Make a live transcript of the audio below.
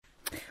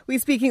We're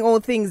speaking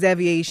all things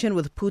aviation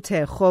with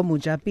Phuthego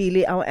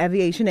Mojapele, our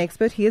aviation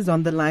expert. He is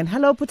on the line.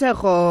 Hello,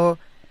 Phuthego.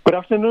 Good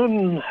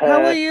afternoon.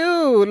 How are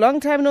you?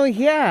 Long time no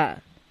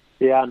hear.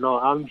 Yeah, no,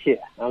 I'm here.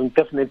 I'm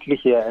definitely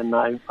here, and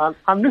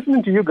I'm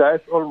listening to you guys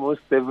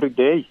almost every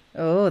day.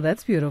 Oh,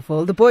 that's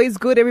beautiful. The boys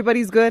good?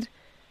 Everybody's good?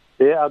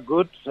 They are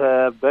good.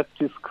 Back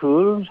to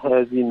school,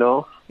 as you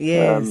know.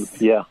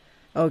 Yes. Yeah.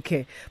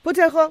 Okay.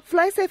 Phuthego,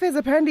 FlySafe is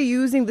apparently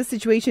using the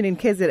situation in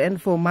KZN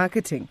for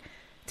marketing.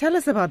 Tell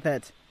us about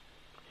that.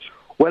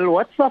 Well,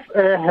 what SAF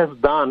has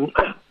done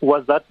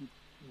was that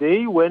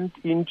they went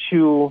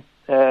into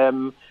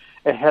a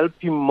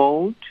helping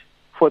mode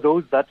for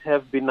those that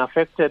have been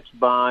affected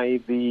by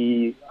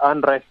the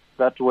unrest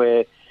that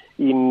were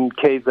in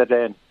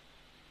KZN.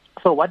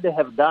 So what they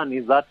have done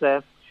is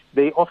that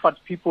they offered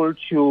people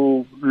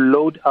to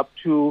load up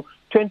to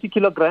 20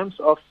 kilograms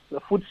of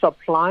food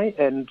supply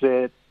and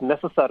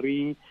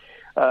necessary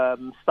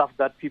stuff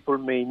that people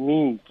may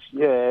need.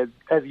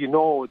 As you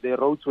know, the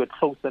roads were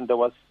closed and there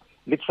was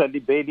literally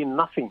barely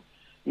nothing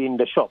in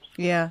the shops.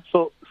 Yeah.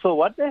 So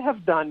what they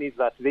have done is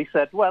that they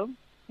said, well,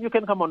 you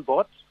can come on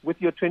board with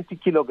your 20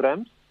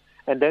 kilograms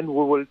and then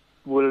we'll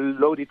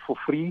load it for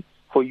free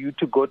for you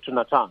to go to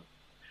Natal.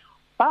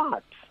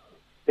 But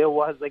there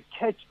was a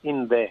catch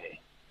in there.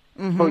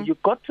 Mm-hmm. So you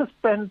got to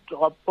spend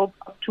up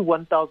to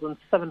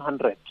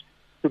 1,700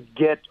 to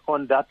get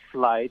on that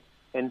flight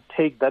and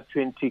take that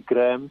 20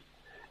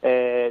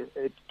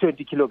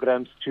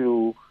 kilograms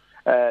to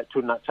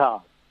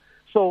Natal.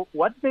 So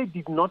what they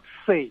did not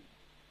say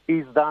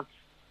is that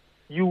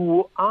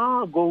you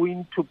are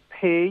going to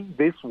pay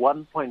this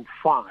 1.5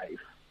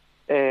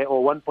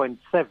 or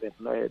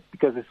 1.7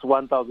 because it's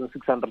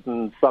 1,600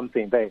 and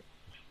something there.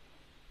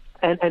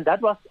 And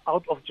that was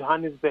out of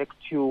Johannesburg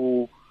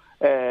to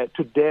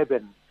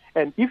Durban.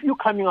 And if you're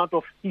coming out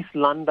of East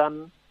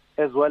London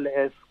as well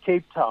as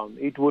Cape Town,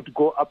 it would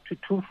go up to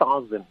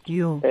 2,000.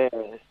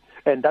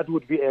 And that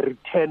would be a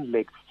return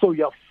leg. So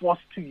you're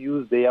forced to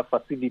use their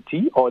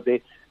facility or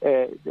the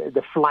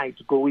flight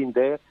going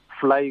there,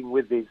 flying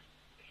with this.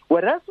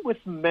 Whereas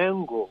with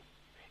Mango,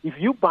 if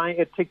you buy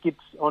a ticket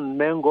on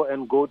Mango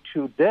and go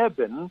to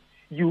Durban,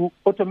 you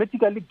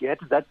automatically get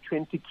that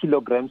 20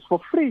 kilograms for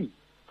free.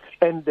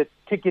 And the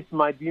ticket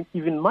might be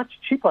even much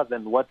cheaper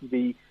than what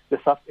the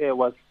SAF Air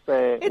was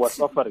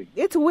offering.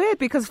 It's weird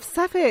because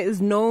SAF Air is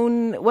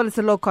known, well, it's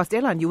a low-cost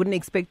airline. You wouldn't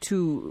expect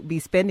to be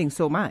spending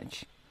so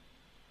much.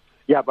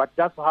 Yeah, but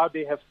that's how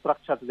they have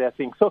structured their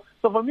thing. So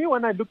for me,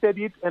 when I looked at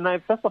it, and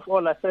first of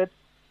all, I said,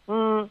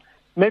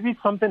 maybe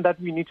it's something that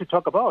we need to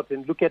talk about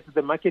and look at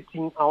the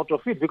marketing out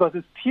of it, because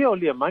it's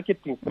purely a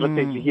marketing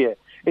strategy here.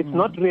 It's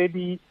not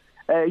really,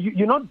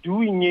 you're not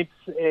doing it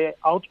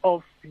out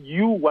of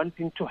you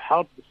wanting to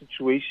help the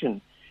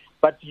situation,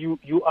 but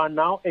you are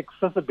now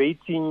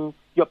exacerbating,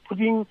 you're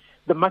putting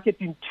the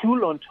marketing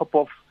tool on top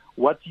of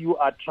what you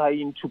are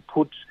trying to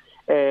put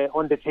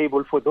on the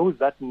table for those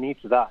that need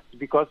that.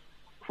 Because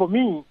for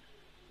me,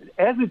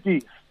 as it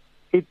is,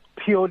 it's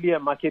purely a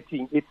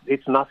marketing,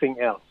 it's nothing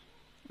else.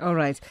 All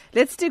right.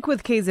 Let's stick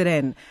with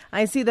KZN.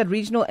 I see that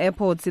regional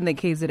airports in the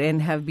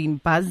KZN have been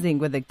buzzing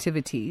with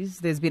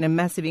activities. There's been a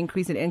massive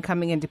increase in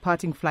incoming and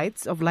departing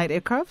flights of light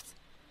aircrafts.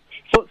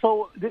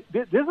 So this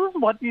is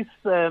what is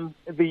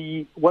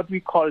what we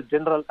call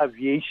general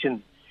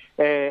aviation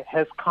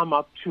has come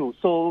up to.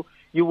 So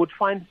you would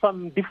find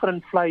some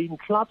different flying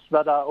clubs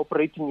that are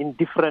operating in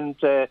different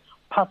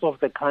parts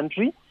of the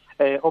country,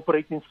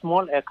 operating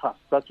small aircraft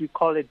that we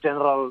call it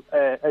general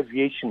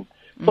aviation.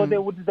 So they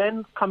would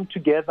then come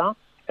together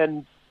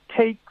and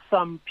take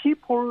some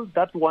people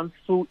that want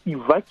to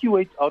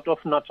evacuate out of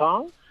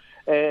Natal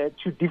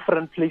to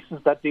different places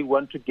that they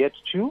want to get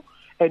to,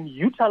 and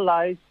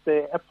utilize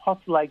the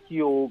airports like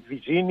your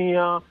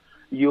Virginia,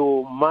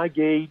 your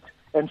Margate,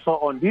 and so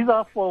on. These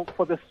are for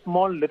the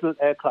small little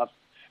aircraft.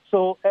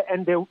 So,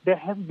 and there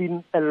has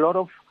been a lot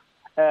of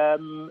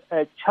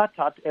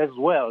chartered as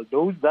well.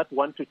 Those that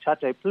want to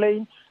charter a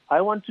plane.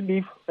 I want to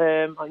leave,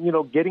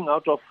 getting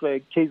out of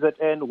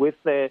KZN with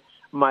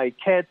my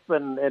cats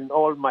and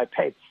all my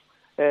pets.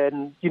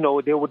 And,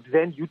 they would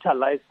then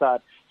utilize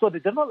that. So the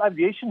general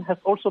aviation has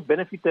also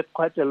benefited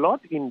quite a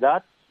lot in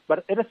that.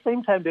 But at the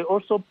same time, they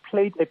also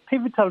played a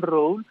pivotal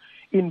role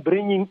in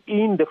bringing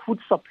in the food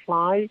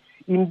supply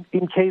in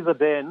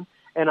KZN.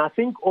 And I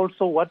think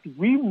also what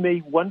we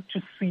may want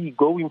to see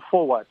going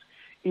forward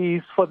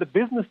is for the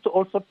business to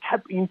also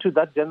tap into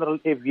that general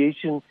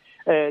aviation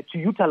to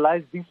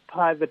utilize these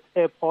private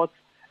airports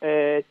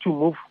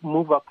to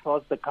move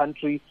across the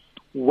country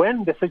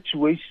when the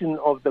situation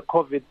of the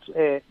COVID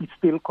is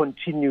still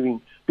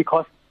continuing.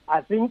 Because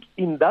I think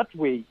in that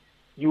way,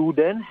 you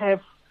then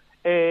have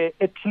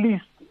at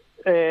least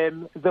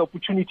the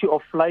opportunity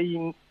of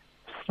flying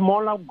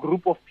smaller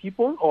group of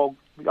people, or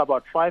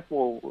about 5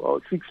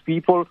 or 6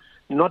 people,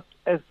 not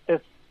as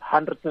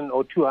 100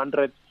 or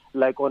 200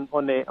 like on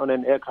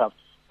an aircraft.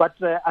 But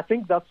I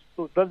think that's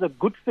a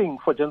good thing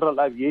for general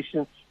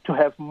aviation to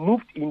have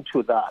moved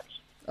into that.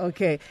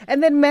 Okay.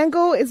 And then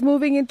Mango is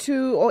moving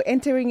into or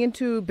entering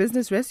into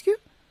business rescue?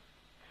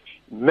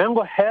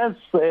 Mango has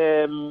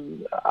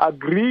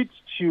agreed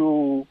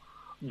to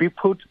be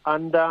put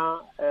under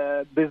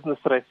business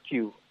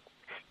rescue.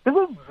 This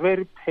is a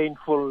very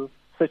painful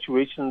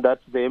situation that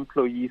the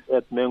employees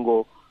at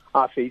Mango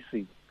are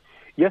facing.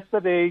 Just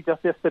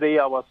yesterday,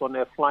 I was on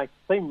a flight,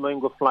 same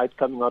Mango flight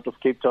coming out of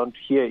Cape Town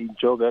here in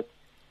Joburg,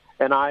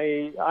 and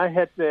I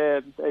had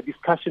a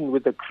discussion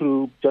with the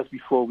crew just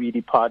before we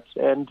depart,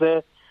 and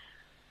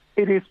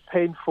it is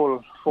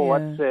painful for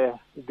what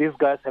these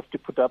guys have to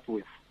put up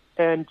with.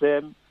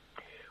 And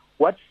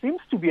what seems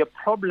to be a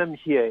problem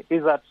here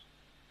is that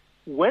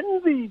when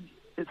the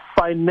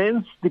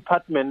finance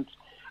department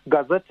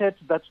gazetted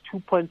that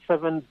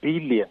 2.7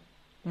 billion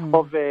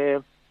of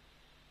a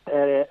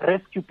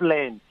rescue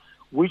plan,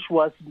 which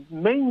was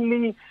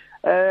mainly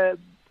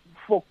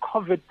for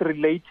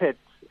COVID-related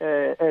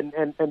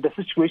and the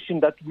situation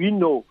that we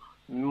know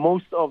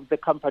most of the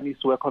companies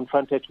were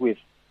confronted with.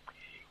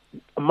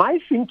 My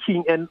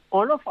thinking, and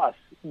all of us,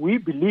 we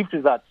believed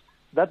that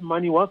that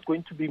money was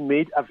going to be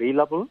made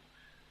available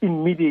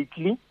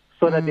immediately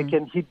so that they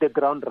can hit the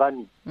ground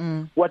running.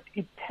 What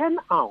it turned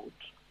out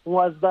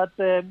was that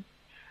the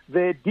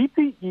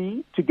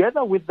DPE,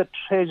 together with the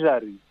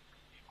Treasury,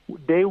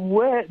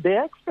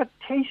 their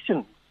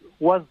expectation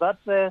was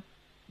that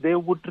they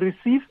would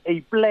receive a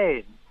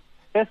plan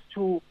as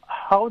to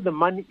how the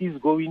money is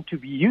going to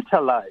be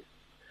utilized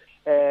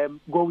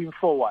going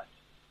forward.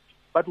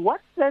 But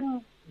what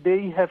then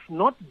they have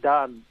not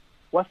done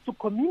was to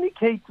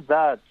communicate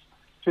that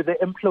to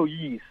the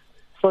employees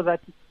so that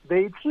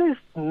they at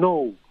least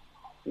know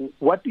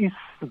what is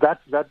it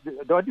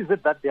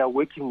that they are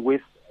working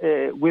with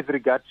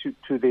regard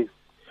to this.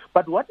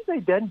 But what they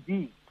then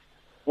did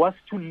was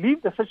to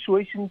leave the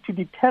situation to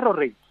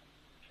deteriorate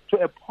to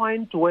a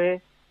point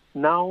where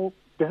now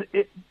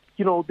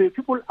the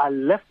people are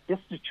left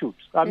destitute.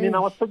 I mean, I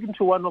was talking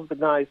to one of the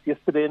guys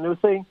yesterday, and they were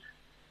saying,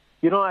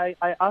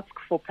 I asked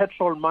for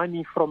petrol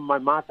money from my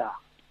mother.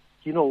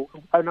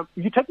 And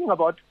you're talking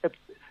about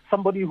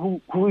somebody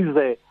who's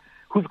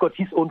got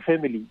his own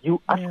family.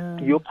 You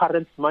ask your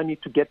parents' money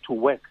to get to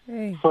work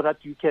so that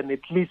you can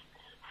at least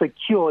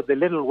secure the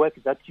little work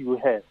that you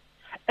have.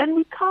 And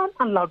we can't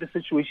allow the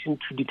situation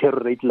to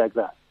deteriorate like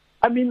that.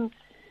 I mean,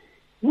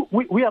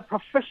 we are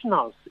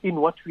professionals in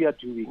what we are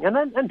doing.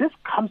 And this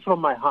comes from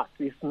my heart.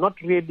 It's not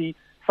really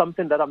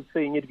something that I'm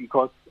saying it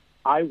because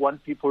I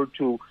want people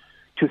to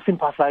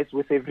sympathize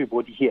with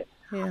everybody here.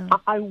 Yeah.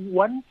 I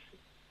want,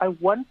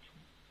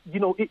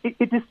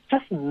 it is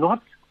just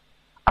not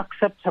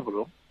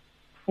acceptable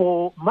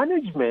for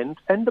management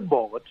and the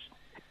board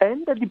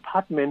and the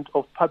Department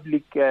of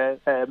Public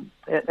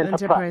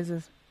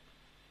Enterprises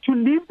to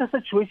leave the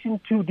situation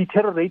to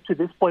deteriorate to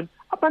this point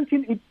up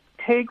until it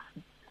takes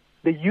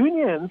the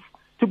unions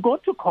to go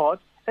to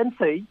court and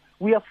say,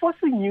 we are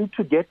forcing you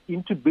to get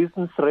into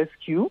business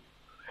rescue,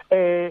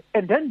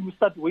 and then you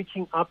start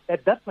waking up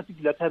at that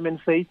particular time and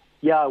say,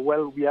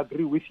 we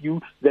agree with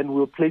you, then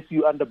we'll place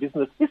you under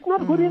business. It's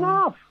not good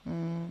enough.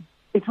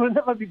 It will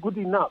never be good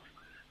enough.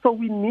 So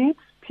we need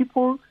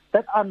people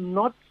that are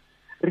not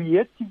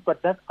reactive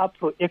but that are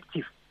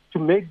proactive to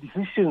make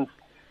decisions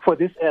for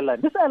this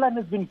airline. This airline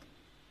has been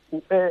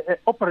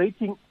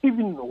operating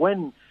even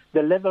when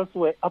the levels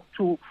were up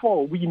to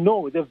 4. We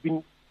know they've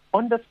been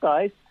on the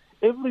skies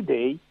every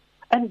day,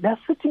 and they're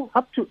sitting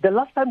up to, the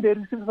last time they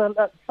received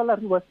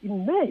salary was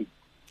in May.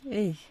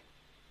 Hey.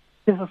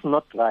 This is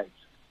not right.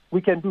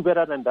 We can do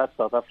better than that,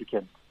 South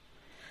Africans.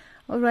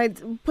 All right.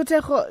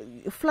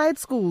 Phuthego, flight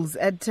schools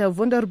at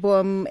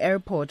Wonderboom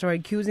Airport are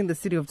accusing the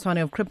city of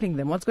Tshwane of crippling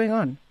them. What's going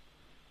on?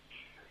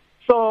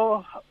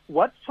 So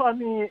what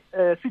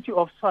City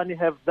of Tshwane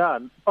have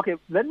done, okay,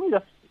 let me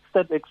just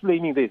start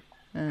explaining this.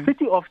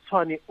 City of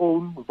Tshwane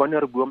owns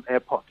Wonderboom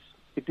Airport.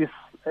 It is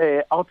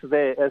out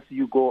there as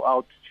you go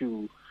out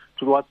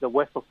towards the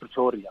west of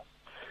Pretoria.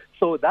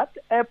 So that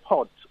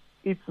airport,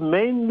 it's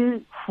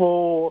mainly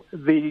for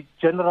the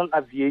general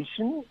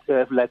aviation,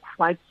 like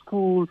flight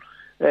school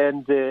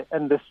and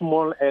the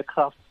small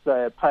aircraft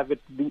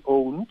privately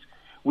owned.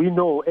 We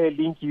know Air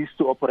Link used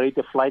to operate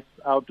a flight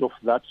out of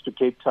that to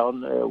Cape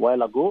Town a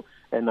while ago,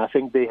 and I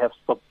think they have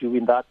stopped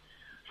doing that.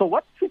 So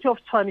what City of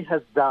Tshwane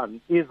has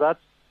done is that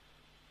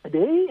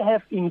they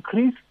have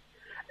increased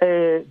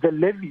the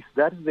levies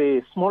that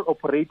the small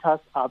operators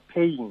are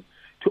paying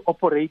to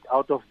operate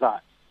out of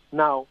that.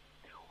 Now,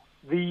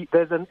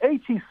 there's an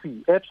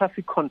ATC, air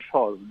traffic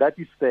control, that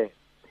is there,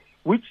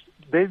 which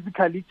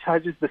basically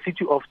charges the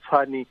City of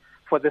Tshwane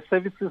for the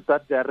services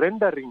that they're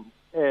rendering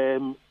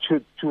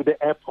to the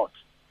airport.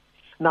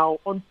 Now,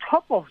 on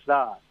top of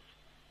that,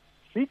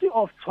 City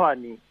of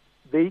Tshwane,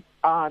 they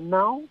are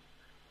now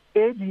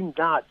adding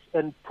that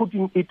and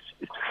putting it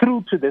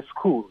through to the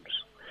schools.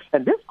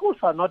 And these schools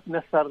are not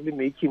necessarily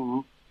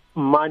making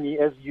money,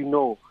 as you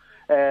know.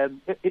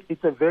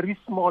 It's a very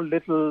small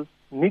little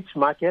niche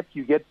market.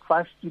 You get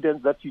 5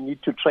 students that you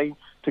need to train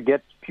to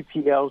get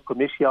PPL,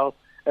 commercial,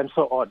 and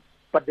so on.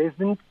 But there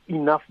isn't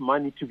enough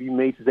money to be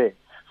made there.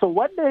 So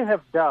what they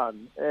have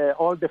done,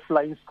 all the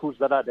flying schools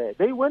that are there,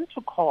 they went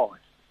to court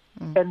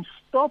and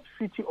stopped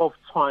City of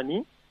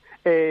Tshwane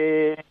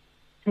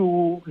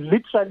to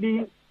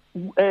literally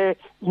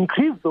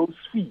increase those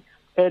fees.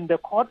 And the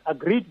court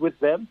agreed with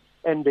them,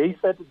 and they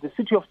said the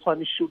city of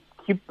Tshwane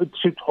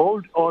should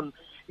hold on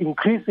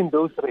increasing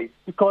those rates,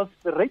 because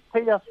the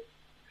ratepayers,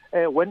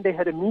 when they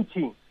had a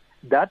meeting,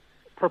 that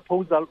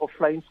proposal of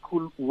flying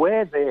school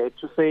were there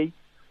to say,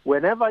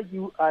 whenever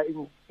you are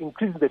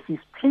increasing the fees,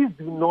 please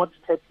do not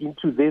step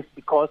into this,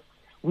 because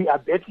we are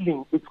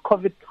battling. It's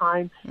COVID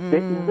time. There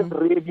isn't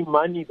really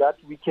money that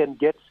we can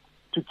get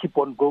to keep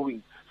on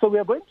going. So we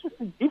are going to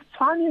see, if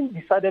Tshwane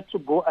decided to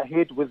go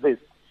ahead with this,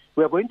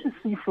 we are going to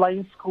see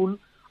flying school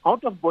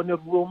out of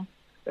Boneroom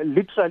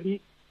literally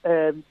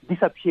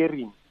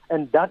disappearing,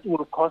 and that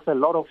will cause a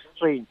lot of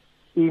strain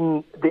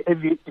in the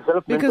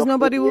development. Because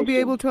nobody aviation. Will be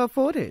able to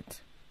afford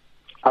it.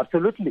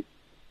 Absolutely.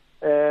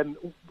 And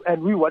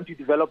we want to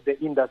develop the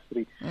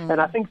industry. And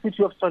I think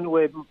City of Tshwane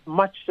were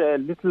a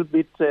little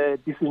bit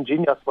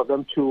disingenuous for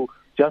them to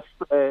just,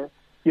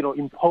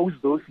 impose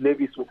those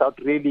levies without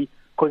really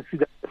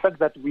considering the fact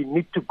that we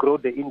need to grow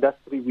the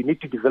industry, we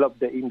need to develop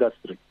the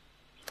industry.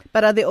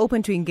 But are they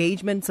open to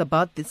engagements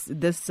about this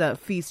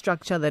fee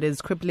structure that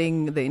is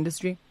crippling the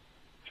industry?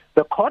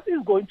 The court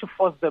is going to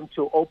force them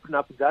to open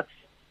up that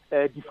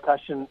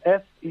discussion,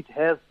 as it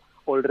has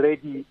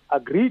already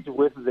agreed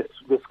with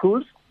the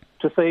schools,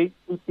 to say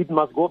it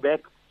must go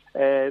back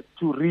to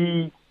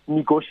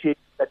renegotiate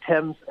the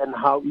terms and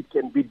how it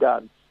can be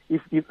done,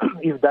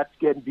 if that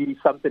can be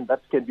something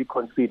that can be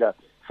considered.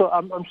 So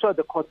I'm sure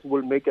the courts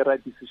will make a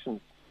right decision.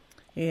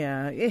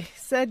 Yeah,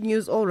 sad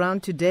news all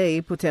round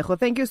today, Phuthego.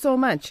 Thank you so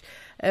much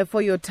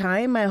for your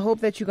time. I hope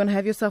that you're going to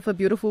have yourself a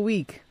beautiful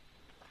week.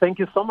 Thank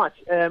you so much.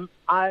 On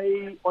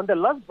the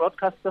last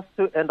broadcast, just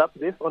to end up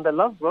this, on the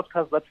last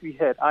broadcast that we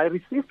had, I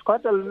received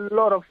quite a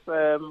lot of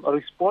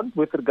response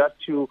with regard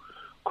to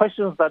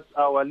questions that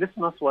our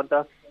listeners want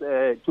us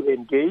to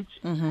engage,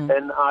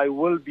 and I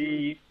will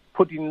be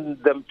putting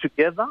them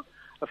together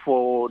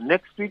for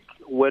next week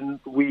when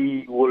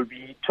we will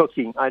be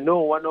talking. I know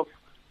one of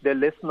the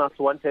listeners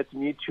wanted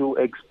me to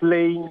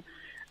explain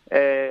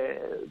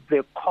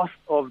the cost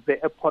of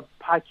the airport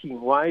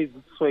parking. Why is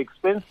it so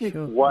expensive?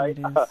 Sure, Why?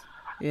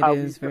 It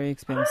is very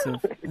expensive.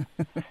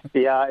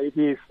 Yeah, it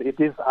is. It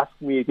is. Ask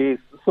me, it is.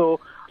 So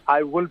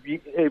I will be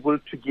able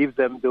to give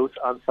them those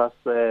answers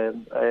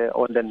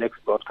on the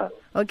next broadcast.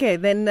 Okay,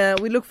 then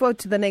we look forward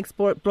to the next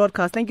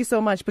broadcast. Thank you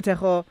so much,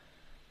 Phuthego.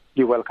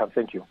 You're welcome.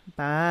 Thank you.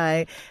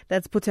 Bye.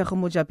 That's Phuthego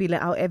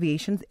Mojapele, our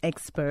aviation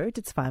expert.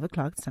 It's 5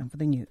 o'clock. It's time for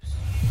the news.